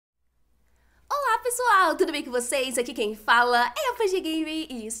pessoal, tudo bem com vocês? Aqui quem fala é a PG Game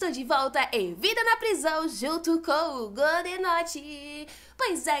e estou de volta em Vida na Prisão junto com o Goldenote.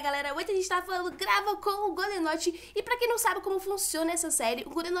 Pois é, galera, hoje a gente tá falando grava com o Goldenote e pra quem não sabe como funciona essa série, o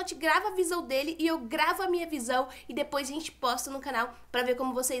Goldenote grava a visão dele e eu gravo a minha visão e depois a gente posta no canal pra ver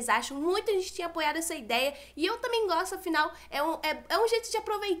como vocês acham. Muita gente tinha apoiado essa ideia e eu também gosto, afinal, é um jeito de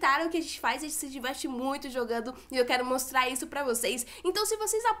aproveitar o que a gente faz, a gente se diverte muito jogando e eu quero mostrar isso pra vocês. Então se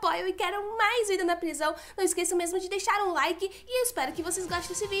vocês apoiam e querem mais Vida na Prisão, não esqueçam mesmo de deixar um like e eu espero que vocês gostem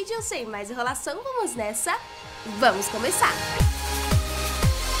desse vídeo. Sem mais enrolação, vamos nessa, vamos começar!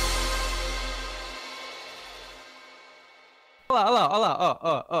 Olha lá,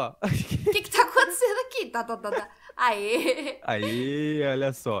 ó. O que tá acontecendo aqui? Tá. Aê! Aí,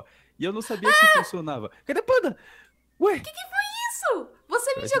 olha só. E eu não sabia que funcionava. Cadê a Panda? Ué, Que foi isso? Você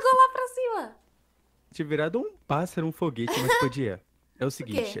me parece jogou lá pra cima. tinha virado um pássaro, um foguete, mas podia. É o quê?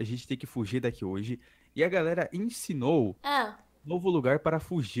 seguinte, a gente tem que fugir daqui hoje. E a galera ensinou Ah, um novo lugar para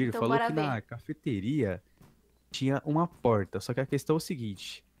fugir. então Falou bora que ver. na cafeteria tinha uma porta. Só que a questão é o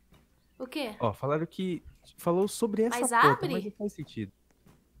seguinte. O quê? Ó, falaram que... Falou sobre essa Mas porta, abre? mas não faz sentido.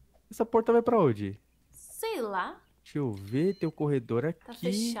 Essa porta vai pra onde? Sei lá. Deixa eu ver, tem o corredor aqui. Tá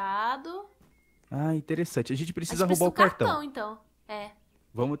fechado. Ah, interessante. A gente A precisa gente roubar o cartão. então. É.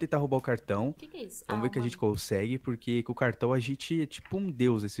 Vamos tentar roubar o cartão. O que é isso? Vamos ver que a gente consegue, porque com o cartão a gente é tipo um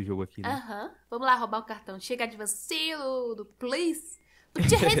deus esse jogo aqui, né? Aham. Vamos lá roubar o cartão. Chega de vacilo, do please.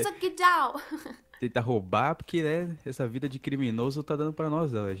 Put your hands aqui down. Tentar roubar, porque, né, essa vida de criminoso tá dando pra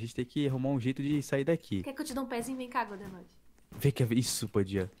nós, não. A gente tem que arrumar um jeito de sair daqui. Quer que eu te dê um pezinho? Vem cá, Goldenote. Vê que isso,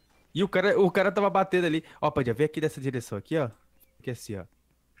 Padia. E o cara tava batendo ali. Ó, Padia, vem aqui dessa direção aqui, ó. Aqui assim, ó.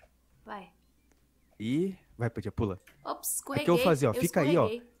 Vai. E... Vai, Padia, pula. Ops, O escorreguei. que eu vou fazer, ó? Fica aí, ó.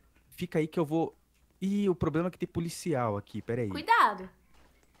 Escorreguei. Fica aí que eu vou... Ih, o problema é que tem policial aqui, pera aí. Cuidado.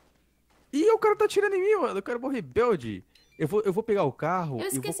 Ih, o cara tá atirando em mim, mano. O cara é um rebelde. Eu vou pegar o carro Eu e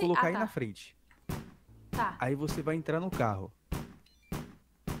vou esqueci. colocar Ah, aí tá. na frente. Tá. Aí você vai entrar no carro.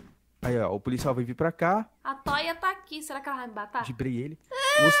 Aí, ó, o policial vai vir pra cá. A Toia tá aqui. Será que ela vai me matar? Dibrei ele.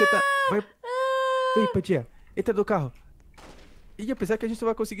 Você tá... Vai... Vem, Padia. Entra no carro. Ih, apesar que a gente não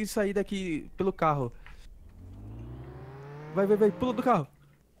vai conseguir sair daqui pelo carro. Vai. Pula do carro.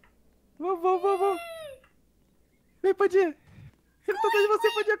 Vamos. Vem, Padia. Ele tá atrás de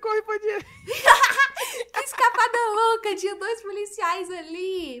você, Padia. Corre, Padia. Que escapada louca! Tinha dois policiais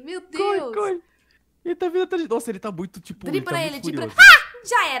ali! Meu Deus! Corre. Ele tá vindo atrás de... Nossa, ele tá muito, tipo... Dribla tá ele, muito dribla. furioso. Ah!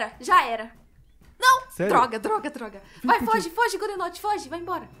 Já era! Sério? Droga! Vai, foge, Goldenote, foge! Vai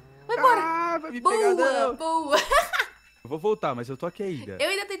embora! Ah, vai me pegar, não. Boa! Eu vou voltar, mas eu tô aqui ainda. Eu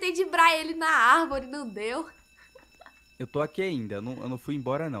ainda tentei driblar ele na árvore, não deu. Eu tô aqui ainda, eu não fui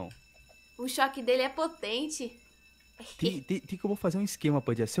embora, não. O choque dele é potente. Tem como fazer um esquema,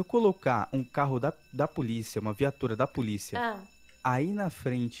 Padia. Se eu colocar um carro da polícia, uma viatura da polícia, Ah, aí na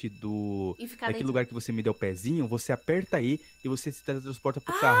frente e ficar daquele dentro. lugar que você me deu o pezinho, você aperta aí e você se teletransporta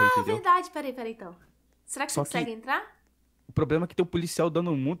pro carro, entendeu? Verdade, peraí então. Será que Só você consegue entrar? O problema é que tem um policial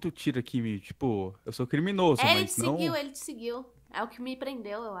dando muito tiro aqui, tipo, eu sou criminoso, Ele mas te não... seguiu, ele te seguiu. É o que me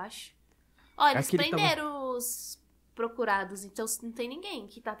prendeu, eu acho. Ó, eles Aquele tava- prenderam os procurados, então não tem ninguém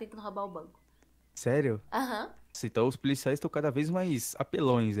que tá tentando roubar o banco. Sério? Aham. Então os policiais estão cada vez mais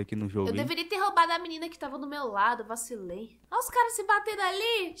apelões aqui no jogo, Eu hein? deveria ter roubado a menina que tava do meu lado, vacilei. Olha os caras se batendo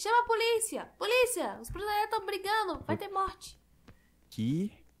ali! Chama a polícia! Polícia! Os policiais estão brigando! Vai ter morte! Aqui,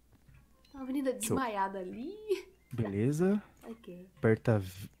 Tem uma menina desmaiada ali. beleza. Ok. Aperta...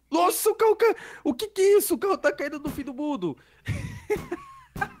 Nossa, o carro... O que é isso? O carro tá caindo no fim do mundo.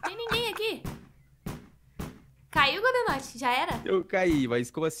 Tem ninguém aqui! Caiu, Goldenote? Já era? Eu caí, mas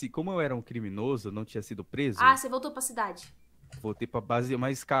como assim? Como eu era um criminoso, não tinha sido preso, Ah, você voltou pra cidade. voltei pra base,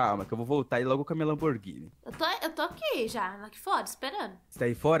 mas calma, que eu vou voltar aí logo com a minha Lamborghini. Eu tô aqui já, aqui fora, esperando. Você tá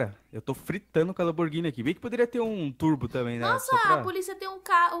aí fora? Eu tô fritando com a Lamborghini aqui. Bem que poderia ter um turbo também, né? Nossa, Só pra... a polícia tem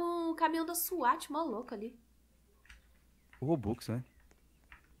um caminhão da SWAT, mó louco ali. O Robux, né?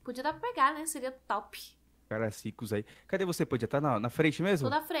 Podia dar pra pegar, né? Seria top. Caras ricos aí. Cadê você? Podia estar na frente mesmo?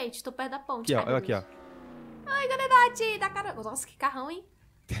 Tô na frente, tô perto da ponte. Aqui, ó. Ai, meu Aqui, ó. Deus. Ai, Goldenote, dá cara... Nossa, que carrão, hein?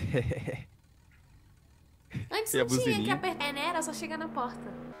 Antes E a não tinha que buzininha? apertar, né? Era só chegar na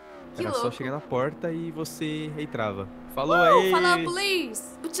porta. Que Era louco. só chegar na porta e você entrava. Falou aí! Falou,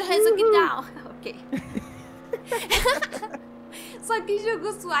 please! Put your hands aqui down. Ok. Só quem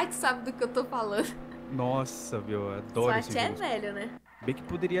jogou SWAT sabe do que eu tô falando. Nossa, meu, eu adoro esse SWAT é jogo. velho, né? Bem que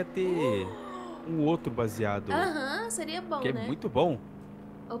poderia ter um outro baseado. Aham, seria bom, Que é né? muito bom.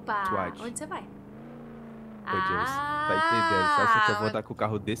 Opa, SWAT. onde você vai? Pô, Deus, tá entendendo? Você acha que eu vou andar com o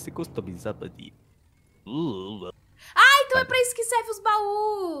carro desse e customizar, bandido? Então é pra isso que serve os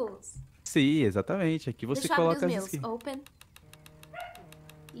baús. Sim, exatamente. Aqui você Deixa eu abrir coloca os as meus. skins. Open.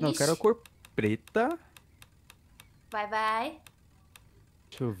 Não, eu quero a Ixi. cor preta. Vai.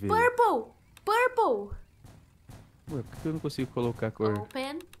 Deixa eu ver. Purple. Purple. Ué, por que eu não consigo colocar a cor?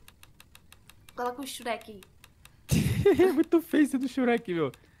 Open. Coloca o Shrek aí. É muito feio esse do Shrek,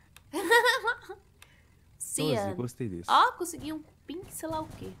 meu. Nossa, Cian. gostei desse. Ó, consegui um pink, sei lá o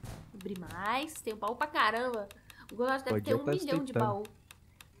quê. Abrir mais. Tem um baú pra caramba. O Gonato deve Pode ter já 1 tá milhão de aceitando. baú.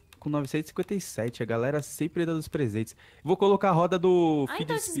 Com 957, a galera sempre dando os presentes. Vou colocar a roda do Ah, Feed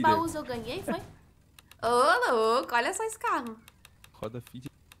então esses Speeder. baús eu ganhei, foi? Ô, louco, olha só esse carro. Roda Feed.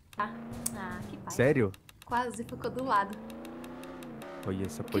 Ah, que pai. Sério? Quase ficou do lado. Olha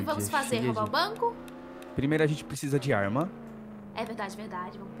essa O que porquinha vamos fazer? cheia Roubar o de... banco? Primeiro a gente precisa de arma. É verdade,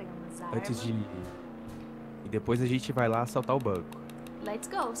 verdade. Vamos pegar umas armas. Antes de... E depois a gente vai lá assaltar o banco. Let's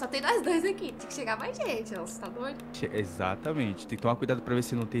go. Só tem nós dois aqui. Tinha que chegar mais gente, ó. Você tá doido? Exatamente. Tem que tomar cuidado pra ver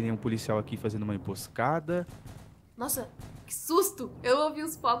se não tem nenhum policial aqui fazendo uma emboscada. Nossa, que susto. Eu ouvi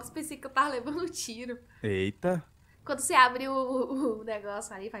os fogos e pensei que eu tava levando um tiro. Eita. Quando você abre o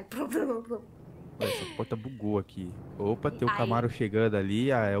negócio ali, vai... Plum, plum, plum. Olha, essa porta bugou aqui. Opa, tem o Ai. Camaro chegando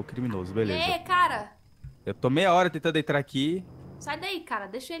ali. Ah, é o criminoso, E beleza. aí, cara? Eu tô meia hora tentando entrar aqui. Sai daí, cara.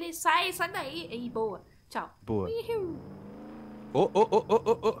 Deixa ele... Sai daí. Ih, boa. Tchau. Boa. Ihiu. Ô.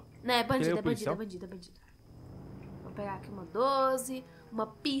 Não, é bandido, Quem é o é bandido, policial? é bandido, é bandido. Vou pegar aqui uma 12, uma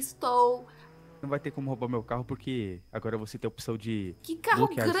pistol. Não vai ter como roubar meu carro porque agora você tem a opção de Que carro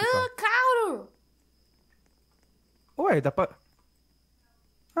bloquear esse grande, caro! Ué, dá pra...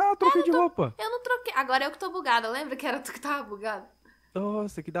 Ah, eu troquei de roupa. Eu não troquei. Agora eu que tô bugada. Lembra que era tu que tava bugada?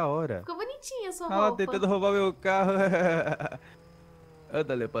 Nossa, que da hora. Ficou bonitinha a sua Ah, roupa. tentando roubar meu carro.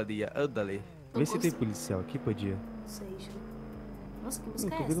 Andale, Padinha, andale. Vê se tem policial aqui, Padinha. Não sei, deixa eu... Nossa, que Eu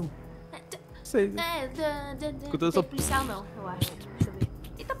música tô é vendo essa? Não sei. Escutando essa- policial não, eu acho. Deixa eu ver.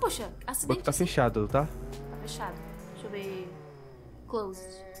 Eita, poxa, O banco acidente. tá fechado, tá? Tá fechado. Deixa eu ver.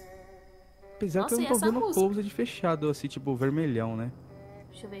 Closed. Apesar que eu Nossa, não e tô essa vendo música? close de fechado, assim, tipo, vermelhão, né?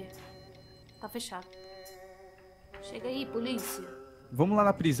 Deixa eu ver. Tá fechado. Chega aí, polícia. Vamos lá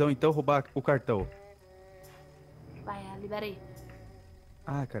na prisão, então, roubar o cartão. Vai, libera aí.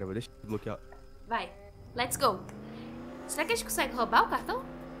 Ah, caramba, deixa eu bloquear. Vai. Let's go. Será que a gente consegue roubar o cartão?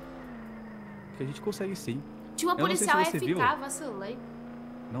 Que a gente consegue sim. Tinha uma Eu não sei se policial você viu. FK, vacilei.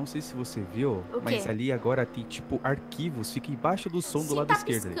 Não sei se você viu, O mas quê? ali agora tem, tipo, arquivos. Fica embaixo do som do Sim, lado tá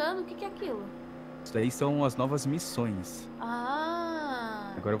esquerdo. Ali. piscando. O que que é aquilo? Isso daí são as novas missões.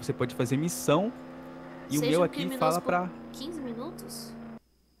 Ah. Agora você pode fazer missão. E o Seja meu um aqui criminoso fala por pra... 15 minutos?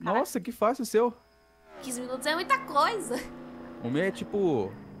 Caraca. Nossa, que fácil o seu. 15 minutos é muita coisa. O meu é,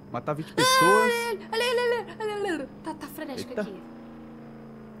 tipo, matar 20 pessoas. Olha. Tá frenético Eita. aqui.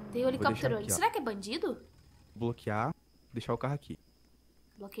 Tem um helicóptero ali. aqui, ó. Será que é bandido? Bloquear, deixar o carro aqui.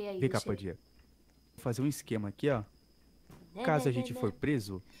 Bloqueia aí. Vem cá, deixa aí. Padinha. Vou fazer um esquema aqui, ó. Né, Caso né, a gente né, for né.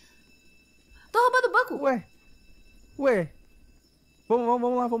 preso... Tô roubando o banco. Ué.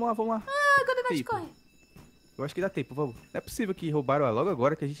 Vamos lá. Ah, quando nós Tempo. corre. Eu acho que dá tempo, vamos. Não é possível que roubaram ela logo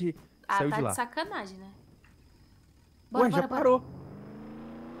agora que a gente saiu tá de lá. de sacanagem, né? Ué, já parou.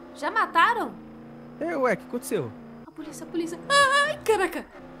 Já mataram? Ué, o que aconteceu? A polícia. Ai, caraca.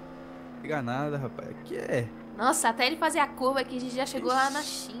 Não pega nada, rapaz. Aqui é... Nossa, até ele fazer a curva aqui, a gente já chegou lá na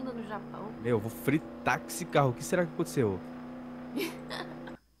China, no Japão. Meu, eu vou fritar com esse carro. O que será que aconteceu? O que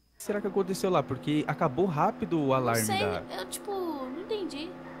será que aconteceu lá? Porque acabou rápido o Não alarme sei, da... eu tipo, não entendi.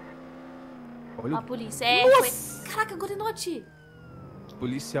 Olha A o polícia, Nossa! foi... Caraca, Godenote.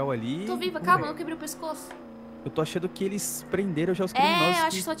 policial ali. Tô viva, Ué, calma, não quebrei o pescoço. Eu tô achando que eles prenderam já os criminosos. Eu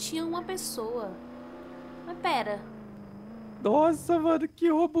acho que só tinha uma pessoa. Mas pera. Nossa, mano, que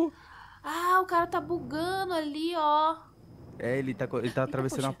roubo. Ah, o cara tá bugando ali, ó. Ele tá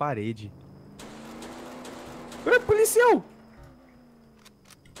atravessando poxa. a parede. É policial!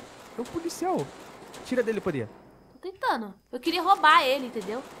 É o policial. Tira dele, poder. Tô tentando. Eu queria roubar ele,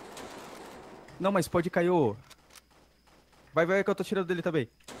 entendeu? Não, mas pode cair o... Vai que eu tô tirando dele também.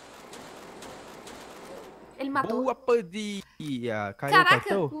 Ele matou. Boa, Padinha. Caiu o Caraca.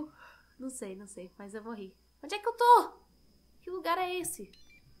 cartão? Não sei, mas eu vou rir. Onde é que eu tô? Que lugar é esse?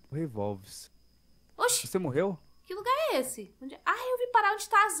 O Revolves. Oxi, Você morreu? que lugar é esse? Ah, eu vim parar onde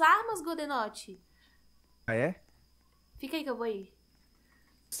tá as armas, Godenote. Ah, é? Fica aí que eu vou ir.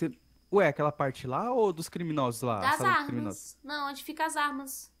 Você... Ué, aquela parte lá ou dos criminosos lá? A Das sala dos criminosos? armas. Não, onde fica as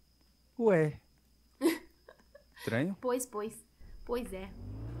armas. Ué. Estranho. Pois é.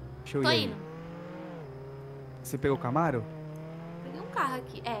 Deixa eu ir Tô aí. indo. Você pegou o Camaro? Peguei um carro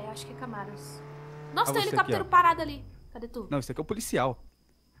aqui. Acho que é Camaros. Nossa, Ah, tem um você helicóptero aqui, ó. parado ali. Cadê tu? Não, esse aqui é o policial.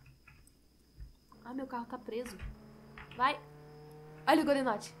 Ah, meu carro tá preso. Vai. Olha o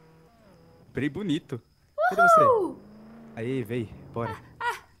Godenote. Bem bonito. Cadê você? Uh! Aí, vem, bora.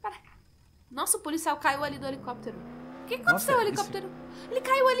 Nossa, o policial caiu ali do helicóptero. O que Nossa, aconteceu o helicóptero? Ele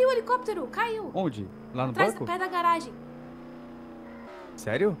caiu ali, o helicóptero. Caiu. Onde? Lá no Atrás, banco? perto da garagem.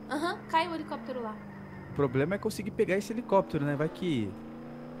 Sério? Aham, caiu o helicóptero lá. O problema é conseguir pegar esse helicóptero, né? Vai que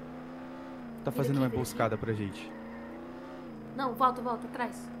tá fazendo uma aqui, vira aqui. emboscada pra gente. Não, volta,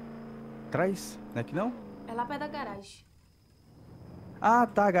 atrás. Atrás? Não é que não? É lá perto da garagem. Ah,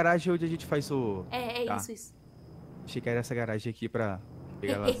 tá, a garagem onde a gente faz o... É Tá. isso. Achei que era essa garagem aqui pra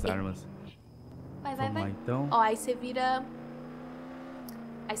pegar as armas. Vai, Vamos lá, então. Ó, aí você vira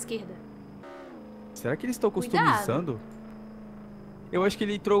à esquerda. Será que eles estão Cuidado. customizando? Eu acho que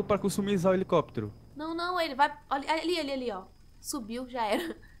ele entrou pra customizar o helicóptero. Não, ele vai... Olha, ali, ó. Subiu, já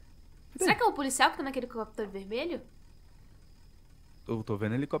era. Será que é o policial que tá naquele helicóptero vermelho? Eu tô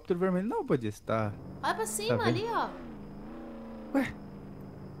vendo helicóptero vermelho. Não, pode tá... Olha pra cima, vendo? ali, ó.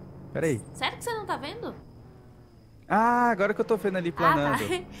 Pera aí. Sério que você não tá vendo? Ah, agora que eu tô vendo ali planando. Ah,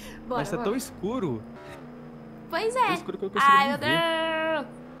 tá. Bora, Mas tá bora. tão escuro. Pois Tão é. escuro que eu não consigo Ai, nem meu ver.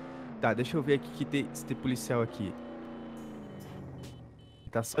 Deus. Tá, deixa eu ver aqui se tem policial aqui.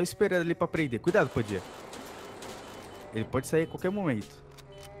 Tá só esperando ali pra prender. Cuidado, Podia. Ele pode sair a qualquer momento.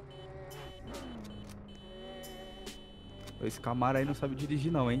 Esse Camaro aí não sabe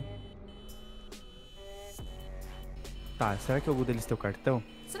dirigir não, hein? Tá, será que algum deles tem o cartão?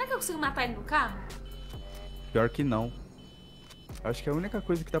 Será que eu consigo matar ele no carro? Pior que não. Acho que a única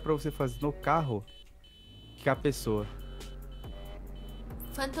coisa que dá pra você fazer no carro é a pessoa.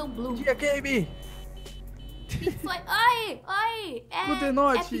 Phantom Blue. Dia Game! Que foi? Oi! Good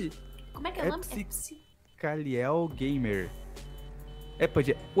noite! Como é que é o nome? Caliel Gamer. É,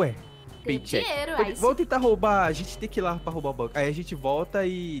 Podia. Ué, Ganhou paycheck. dinheiro, Pode- aí Vamos tentar roubar. A gente tem que ir lá pra roubar o banco. Aí a gente volta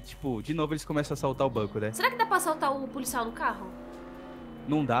e, tipo, de novo eles começam a assaltar o banco, né? Será que dá pra assaltar o policial no carro?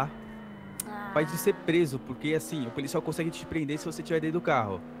 Não dá. Ah, Faz de ser preso, porque assim, o policial consegue te prender se você estiver dentro do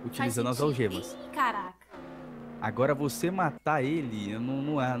carro, faz utilizando as sentido. algemas. Ih, caraca. Agora você matar ele,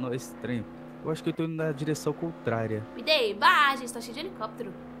 não é estranho. Eu acho que eu tô indo na direção contrária. Me dei, bah, gente, tá cheio de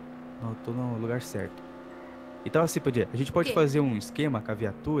helicóptero. Não, eu tô no lugar certo. Então assim, Podia, a gente pode quê? fazer um esquema com a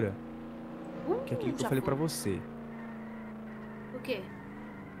viatura, que é aquilo que eu já falei foi. pra você. O quê?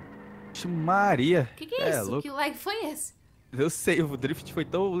 Ixi, Maria! Que é isso? louco. Que lag foi esse? Eu sei, o drift foi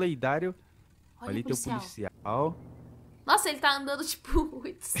tão lendário. Olha Ali o tem o policial. policial. Nossa, ele tá andando, tipo,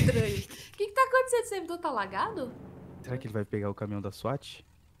 muito estranho. O que tá acontecendo? Esse servidor tá lagado? Será que ele vai pegar o caminhão da SWAT?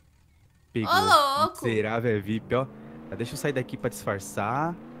 Pegou. Ô, louco! Miserável, é VIP, ó. Tá, deixa eu sair daqui pra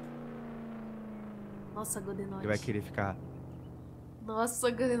disfarçar. Nossa, Godenote. Ele vai querer ficar... Nossa,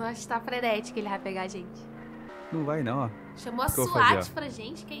 o Godenote tá frenético, ele vai pegar a gente. Não vai não, ó. Chamou a O que eu vou fazer, SWAT ó? pra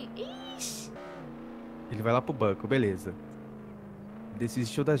gente. Ixi. Ele vai lá pro banco, beleza.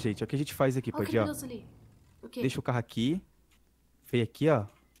 Desistiu da gente. Ó, o que a gente faz aqui, Olha o Podia, ó. criminoso ali. O quê? Deixa o carro aqui. Vem aqui, ó.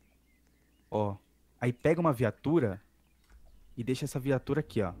 Ó. Aí pega uma viatura e deixa essa viatura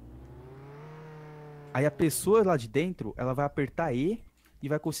aqui, ó. Aí a pessoa lá de dentro, ela vai apertar E e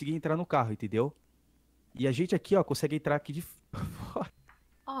vai conseguir entrar no carro, entendeu? E a gente aqui, ó, consegue entrar aqui de fora.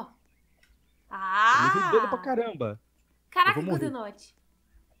 Ó. Eu levei dano pra Ah! caramba. Caraca, eu vou morrer. Godenote.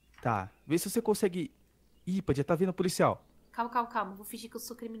 Tá, vê se você consegue... Ih, Podia, tá vindo o policial. Calma. Vou fingir que eu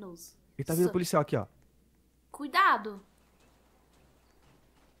sou criminoso. Ele tá vindo o policial aqui, ó. Cuidado.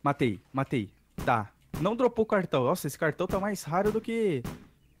 Matei. Tá. Não dropou o cartão. Nossa, esse cartão tá mais raro do que...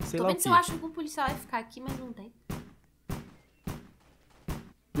 Sei Tô lá o vendo quê. se eu acho que algum policial vai ficar aqui, mas não tem.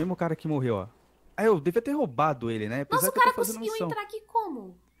 Mesmo cara que morreu, ó. Ah, eu devia ter roubado ele, né? Apesar Nossa, o que eu cara tô fazendo conseguiu missão. entrar aqui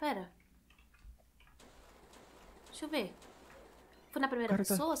como? Pera. Deixa eu ver. Foi na primeira cara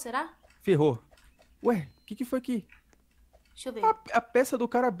tá- pessoa, será? Ferrou. Ué, o que foi aqui? Deixa eu ver. A peça do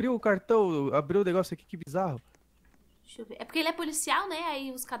cara abriu o cartão, abriu o negócio aqui, que bizarro. Deixa eu ver. É porque ele é policial, né?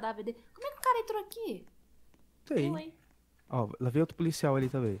 Aí os cadáveres dele. Como é que o cara entrou aqui? Sei. Oi. Ó, lá veio outro policial ali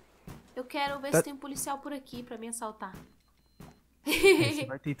também. Eu quero ver Tá- se tem um policial por aqui pra me assaltar. Aí você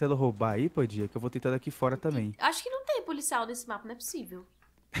vai tentando roubar aí, Podia, que eu vou tentando aqui fora também. Acho que não tem policial nesse mapa, não é possível.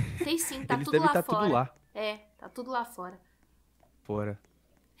 Tem sim, tá Eles tudo devem lá estar fora. tudo lá. É, tá tudo lá fora. Fora.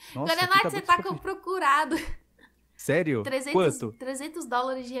 Nossa, aqui Godenote, tá você muito tá sofrido. procurado. Sério? 300, Quanto?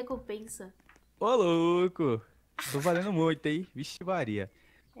 $300 de recompensa. Ô, louco. Tô valendo muito, hein? Vixe Maria.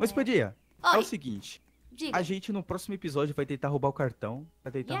 Mas, Podia, é Oi, o seguinte. diga. A gente no próximo episódio vai tentar roubar o cartão,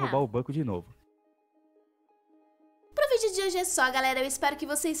 vai tentar Yeah. roubar o banco de novo. Pro vídeo vídeo de hoje é só, galera. Eu espero que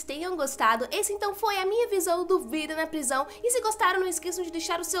vocês tenham gostado. Esse então foi a minha visão do Vida na Prisão. E se gostaram, não esqueçam de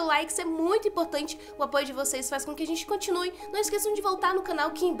deixar o seu like, isso é muito importante. O apoio de vocês faz com que a gente continue. Não esqueçam de voltar no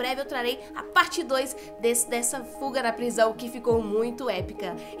canal, que em breve eu trarei a parte 2 dessa fuga na prisão, que ficou muito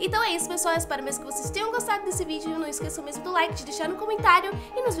épica. Então é isso, pessoal. Eu espero mesmo que vocês tenham gostado desse vídeo. Não esqueçam mesmo do like, de deixar no comentário.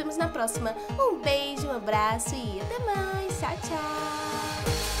 E nos vemos na próxima. Um beijo, um abraço e até mais. Tchau, tchau.